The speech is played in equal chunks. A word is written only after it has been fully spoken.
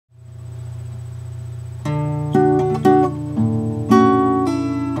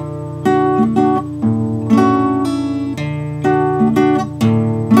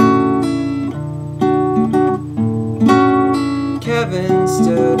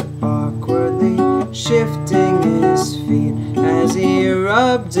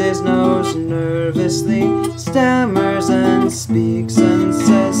rubs his nose nervously, stammers and speaks and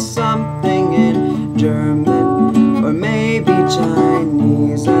says something in German or maybe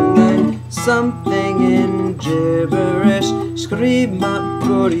Chinese, and then something in gibberish,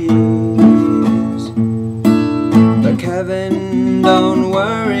 Skrimapuris. But Kevin, don't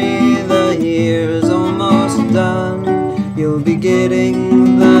worry, the year's almost done. You'll be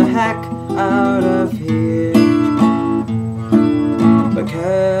getting the heck out of here. But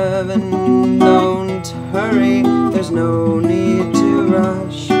Kevin, don't hurry, there's no need to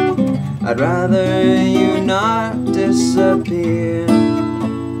rush. I'd rather you not disappear.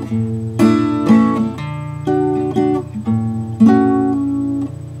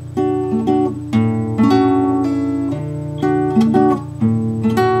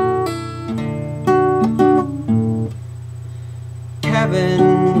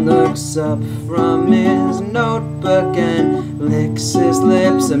 Kevin looks up from his notebook and licks his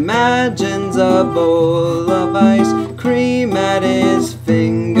lips, imagines a bowl of ice cream at his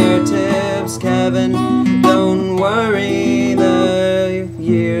fingertips. Kevin, don't worry, the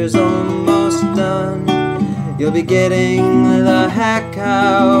year's almost done. You'll be getting the heck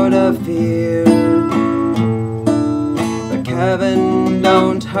out of here. But Kevin,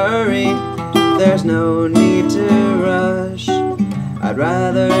 don't hurry, there's no need to rush. I'd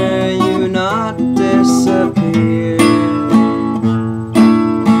rather you not disappear.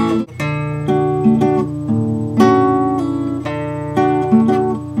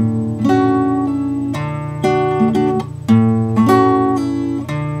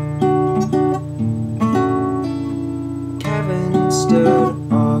 Kevin stood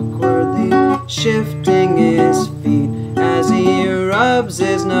awkwardly, shifting his feet as he rubs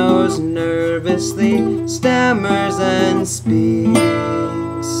his nose nervously, stammers and speaks.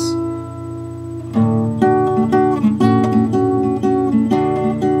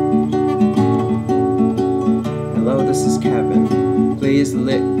 Hello, this is Kevin. Please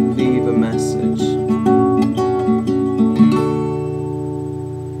leave a message.